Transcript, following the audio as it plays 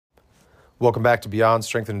Welcome back to Beyond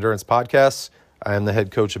Strength and Endurance Podcasts. I am the head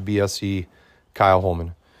coach of BSE, Kyle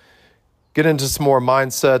Holman. Get into some more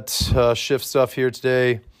mindset shift stuff here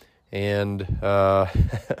today. And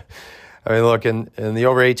look, in the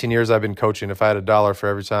over 18 years I've been coaching, if I had $1 for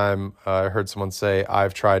every time I heard someone say,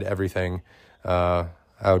 I've tried everything, I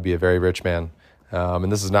would be a very rich man.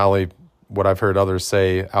 And this is not only what I've heard others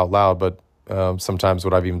say out loud, but sometimes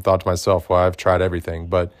what I've even thought to myself, well, I've tried everything.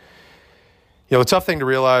 But the tough thing to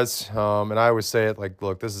realize, and I always say it like,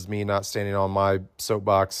 look, this is me not standing on my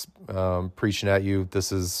soapbox preaching at you.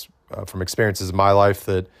 This is from experiences in my life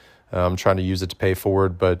that I'm trying to use it to pay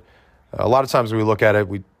forward. But a lot of times when we look at it,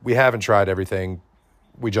 we haven't tried everything.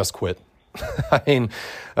 We just quit.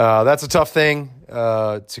 That's a tough thing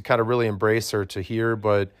to kind of really embrace or to hear,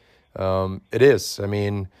 but it is.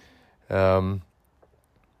 You're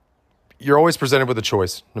always presented with a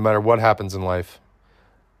choice, no matter what happens in life.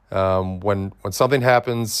 When something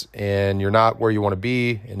happens and you're not where you want to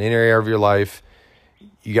be in any area of your life,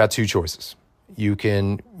 you got two choices. You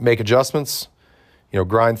can make adjustments,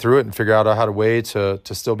 grind through it and figure out how to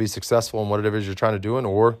still be successful in what it is you're trying to do,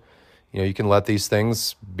 or you can let these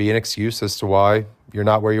things be an excuse as to why you're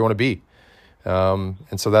not where you want to be.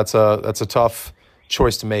 And so that's a tough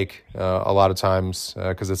choice to make a lot of times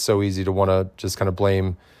because it's so easy to want to just kind of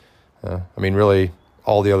blame. Really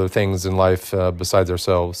all the other things in life besides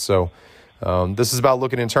ourselves. So this is about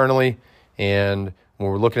looking internally, and when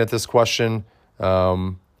we're looking at this question,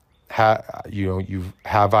 have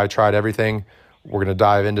I tried everything? We're going to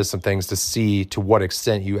dive into some things to see to what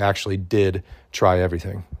extent you actually did try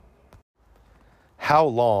everything. How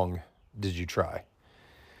long did you try?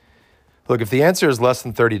 Look, if the answer is less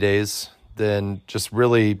than 30 days, then just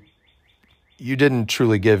really, you didn't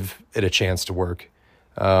truly give it a chance to work.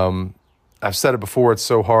 I've said it before, it's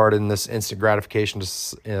so hard in this instant gratification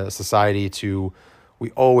society we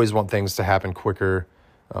always want things to happen quicker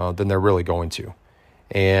than they're really going to.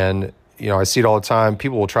 And, I see it all the time.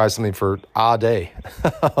 People will try something for a day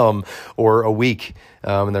or a week.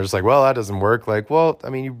 And they're just like, well, that doesn't work. Like, well,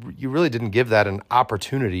 you really didn't give that an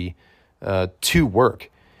opportunity to work.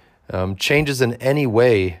 Changes in any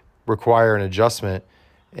way require an adjustment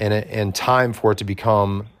and time for it to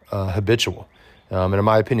become habitual. And in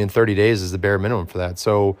my opinion, 30 days is the bare minimum for that.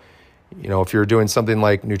 So, if you're doing something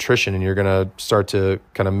like nutrition and you're going to start to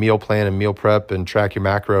kind of meal plan and meal prep and track your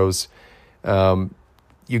macros,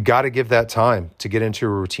 you got to give that time to get into a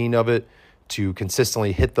routine of it, to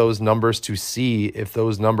consistently hit those numbers, to see if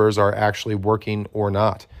those numbers are actually working or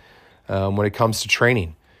not. When it comes to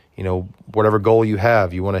training, whatever goal you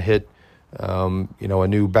have, you want to hit, a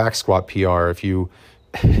new back squat PR. If you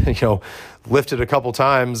lift it a couple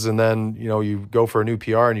times and then, you go for a new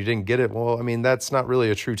PR and you didn't get it. Well, that's not really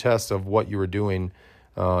a true test of what you were doing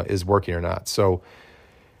is working or not. So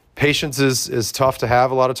patience is tough to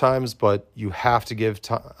have a lot of times, but you have to give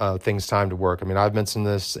things time to work. I've mentioned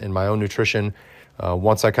this in my own nutrition.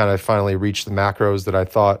 Once I kind of finally reached the macros that I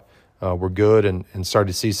thought were good and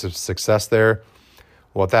started to see some success there,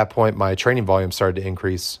 well, at that point, my training volume started to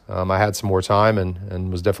increase. I had some more time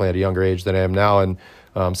and was definitely at a younger age than I am now. And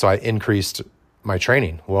so I increased my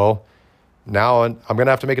training. Well, now I'm going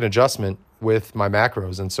to have to make an adjustment with my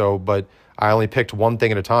macros. And so, but I only picked one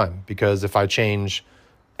thing at a time, because if I change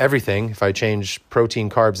everything, if I change protein,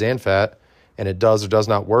 carbs, and fat, and it does or does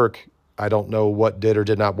not work, I don't know what did or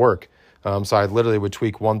did not work. So I literally would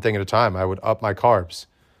tweak one thing at a time. I would up my carbs.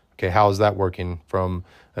 Okay, how is that working from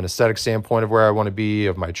an aesthetic standpoint of where I want to be,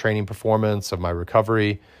 of my training performance, of my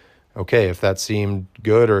recovery? Okay, if that seemed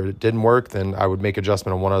good or it didn't work, then I would make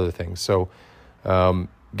adjustment on one other thing. So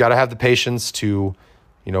got to have the patience to,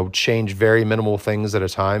 change very minimal things at a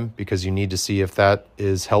time, because you need to see if that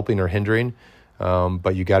is helping or hindering,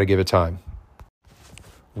 but you got to give it time.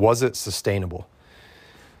 Was it sustainable?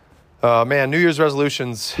 New Year's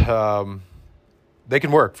resolutions, they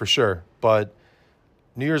can work for sure, but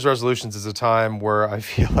New Year's resolutions is a time where I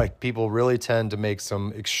feel like people really tend to make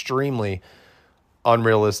some extremely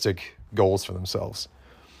unrealistic goals for themselves.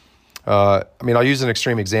 I'll use an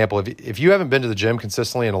extreme example. If you haven't been to the gym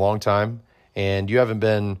consistently in a long time, and you haven't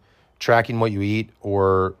been tracking what you eat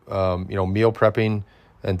or, meal prepping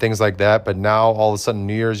and things like that, but now all of a sudden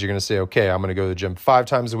New Year's, you're going to say, okay, I'm going to go to the gym 5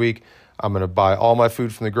 times a week. I'm going to buy all my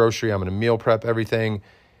food from the grocery. I'm going to meal prep everything.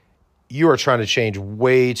 You are trying to change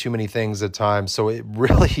way too many things at times. So it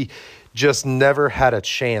really just never had a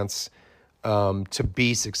chance to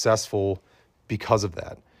be successful because of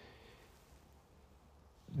that.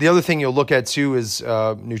 The other thing you'll look at too is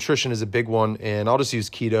nutrition is a big one, and I'll just use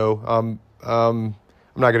keto. I'm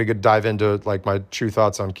not going to dive into like my true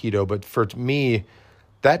thoughts on keto, but for me,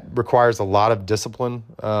 that requires a lot of discipline,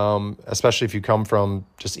 especially if you come from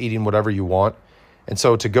just eating whatever you want. And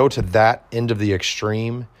so to go to that end of the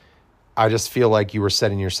extreme, I just feel like you were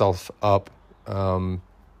setting yourself up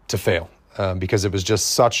to fail because it was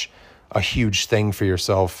just such a huge thing for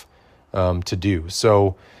yourself to do.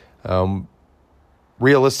 So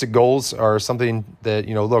realistic goals are something that,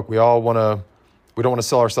 look, we don't want to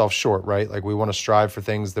sell ourselves short, right? Like we want to strive for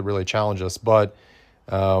things that really challenge us, but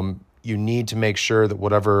you need to make sure that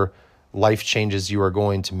whatever life changes you are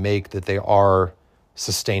going to make, that they are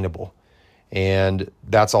sustainable. And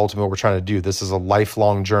that's ultimately what we're trying to do. This is a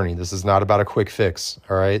lifelong journey. This is not about a quick fix.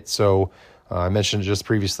 All right. So I mentioned just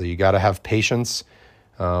previously, you got to have patience.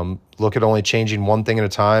 Look at only changing one thing at a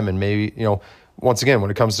time. And maybe, once again, when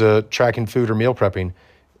it comes to tracking food or meal prepping,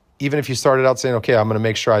 even if you started out saying, okay, I'm going to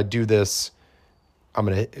make sure I do this, I'm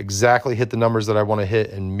going to exactly hit the numbers that I want to hit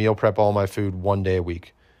and meal prep all my food 1 day a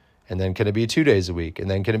week. And then can it be 2 days a week? And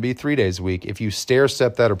then can it be 3 days a week? If you stair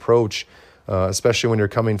step that approach, especially when you're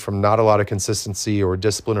coming from not a lot of consistency or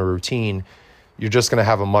discipline or routine, you're just going to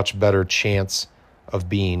have a much better chance of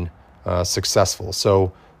being successful.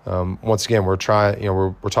 So once again, we're talking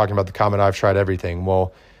about the comment, I've tried everything.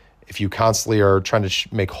 Well, if you constantly are trying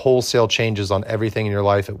to make wholesale changes on everything in your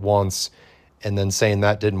life at once and then saying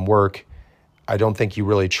that didn't work, I don't think you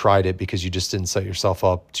really tried it because you just didn't set yourself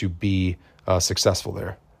up to be successful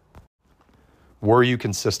there. Were you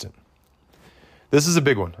consistent? This is a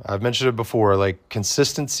big one. I've mentioned it before. Like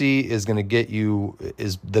consistency is going to get you,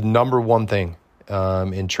 is the number one thing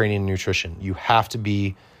in training and nutrition. You have to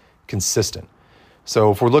be consistent.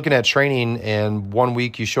 So if we're looking at training and 1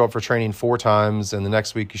 week you show up for training 4 times and the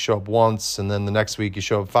next week you show up once and then the next week you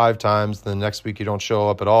show up 5 times, then the next week you don't show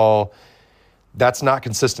up at all, that's not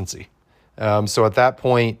consistency. So at that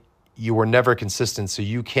point, you were never consistent. So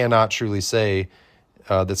you cannot truly say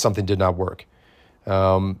that something did not work.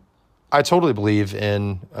 I totally believe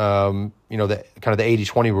in, the kind of the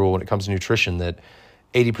 80-20 rule when it comes to nutrition, that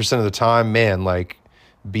 80% of the time,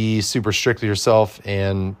 be super strict with yourself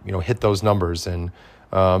and, hit those numbers. And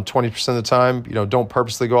 20% of the time, don't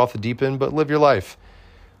purposely go off the deep end, but live your life.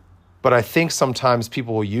 But I think sometimes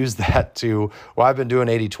people will use that to, well, I've been doing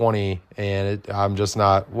 80-20 and I'm just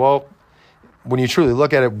not. Well, when you truly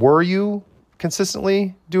look at it, were you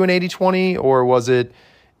consistently doing 80-20 or was it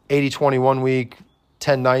 80-20 1 week,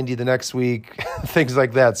 10-90 the next week, things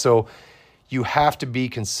like that. So you have to be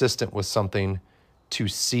consistent with something to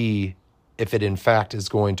see if it in fact is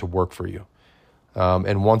going to work for you.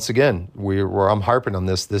 And once again, where I'm harping on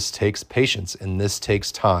this takes patience and this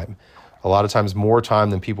takes time. A lot of times more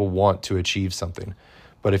time than people want to achieve something.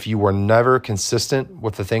 But if you were never consistent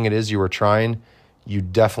with the thing it is you were trying, you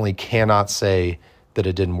definitely cannot say that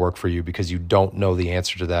it didn't work for you because you don't know the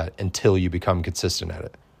answer to that until you become consistent at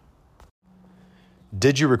it.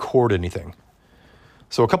 Did you record anything?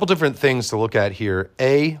 So a couple different things to look at here.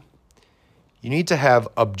 A, you need to have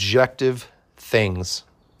objective things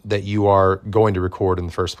that you are going to record in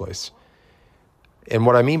the first place. And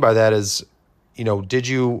what I mean by that is, did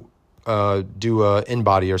you do a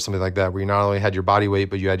in-body or something like that where you not only had your body weight,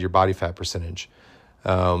 but you had your body fat percentage?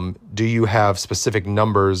 Do you have specific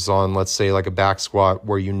numbers on, let's say, like a back squat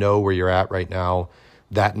where you know where you're at right now,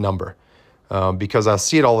 that number? Because I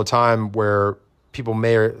see it all the time where people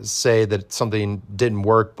may say that something didn't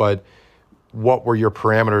work, but what were your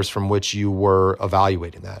parameters from which you were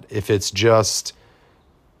evaluating that? If it's just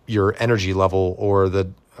your energy level or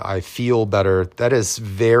I feel better, that is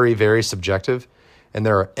very, very subjective. And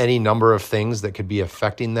there are any number of things that could be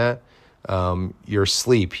affecting that. Your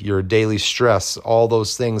sleep, your daily stress, all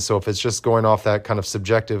those things. So if it's just going off that kind of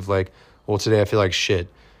subjective, like, well, today I feel like shit,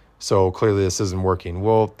 so clearly this isn't working.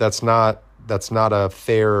 Well, that's not a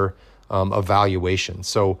fair evaluation.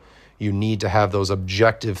 So you need to have those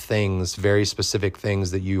objective things, very specific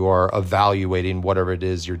things that you are evaluating whatever it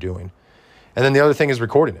is you're doing. And then the other thing is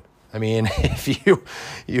recording it. I mean, if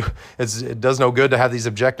it does no good to have these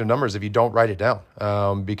objective numbers if you don't write it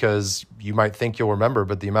down, because you might think you'll remember,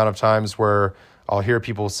 but the amount of times where I'll hear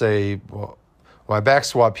people say, well, my back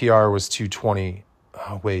squat PR was 220.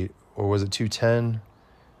 Oh, wait, or was it 210?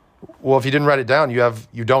 Well, if you didn't write it down,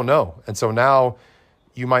 you don't know. And so now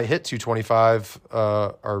you might hit 225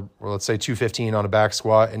 or let's say 215 on a back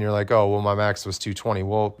squat, and you're like, oh, well, my max was 220.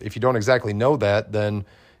 Well, if you don't exactly know that, then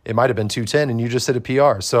it might have been 210 and you just hit a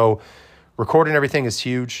PR. So recording everything is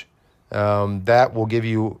huge. That will give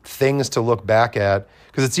you things to look back at,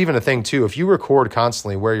 because it's even a thing too. If you record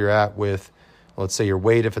constantly where you're at with, let's say, your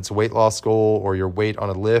weight, if it's a weight loss goal, or your weight on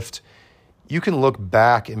a lift, you can look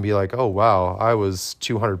back and be like, oh, wow, I was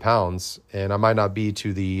 200 pounds and I might not be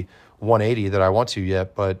to the 180 that I want to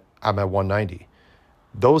yet, but I'm at 190.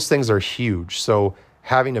 Those things are huge. So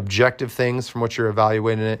having objective things from what you're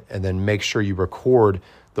evaluating it, and then make sure you record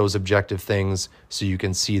those objective things so you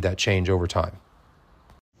can see that change over time.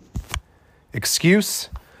 Excuse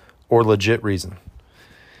or legit reason.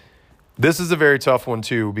 This is a very tough one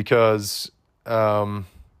too, because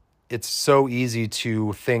it's so easy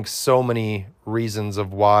to think so many reasons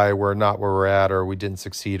of why we're not where we're at, or we didn't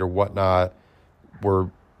succeed or whatnot were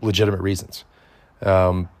legitimate reasons.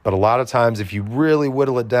 But a lot of times, if you really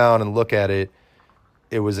whittle it down and look at it,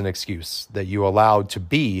 it was an excuse that you allowed to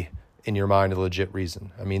be in your mind a legit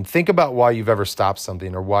reason. I mean, think about why you've ever stopped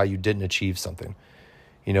something or why you didn't achieve something.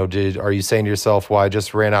 You know, are you saying to yourself, well, I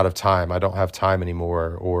just ran out of time, I don't have time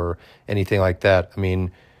anymore, or anything like that? I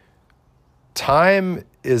mean, time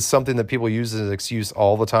is something that people use as an excuse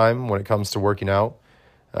all the time when it comes to working out.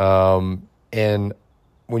 And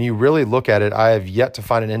when you really look at it, I have yet to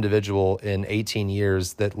find an individual in 18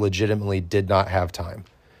 years that legitimately did not have time.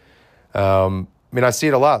 I mean, I see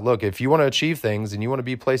it a lot. Look, if you want to achieve things and you want to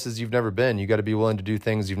be places you've never been, you got to be willing to do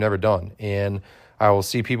things you've never done. And I will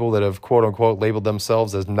see people that have, quote unquote, labeled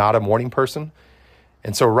themselves as not a morning person.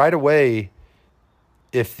 And so right away,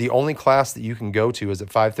 if the only class that you can go to is at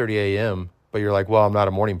 5:30 a.m., but you're like, well, I'm not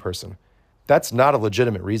a morning person, that's not a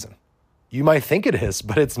legitimate reason. You might think it is,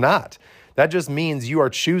 but it's not. That just means you are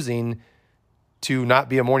choosing to not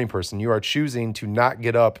be a morning person. You are choosing to not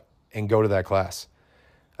get up and go to that class.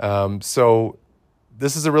 So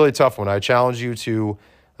this is a really tough one. I challenge you to,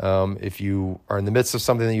 if you are in the midst of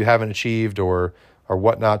something that you haven't achieved or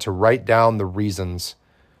whatnot, to write down the reasons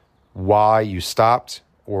why you stopped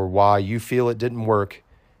or why you feel it didn't work,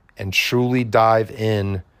 and truly dive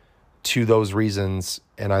in to those reasons.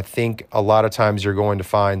 And I think a lot of times you're going to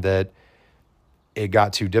find that it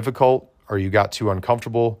got too difficult, or you got too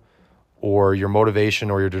uncomfortable, or your motivation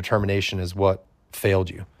or your determination is what failed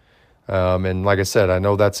you. And like I said, I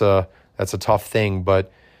know that's a tough thing, but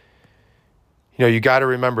you know, you got to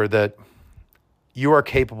remember that you are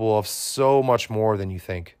capable of so much more than you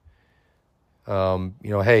think. You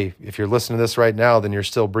know, hey, if you're listening to this right now, then you're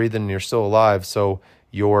still breathing and you're still alive. So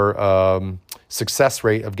your success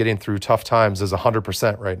rate of getting through tough times is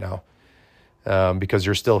 100% right now, because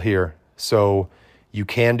you're still here. So you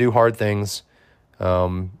can do hard things.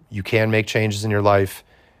 You can make changes in your life.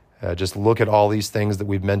 Just look at all these things that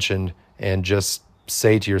we've mentioned and just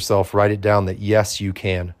say to yourself, write it down, that yes, you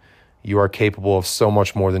can. You are capable of so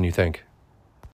much more than you think.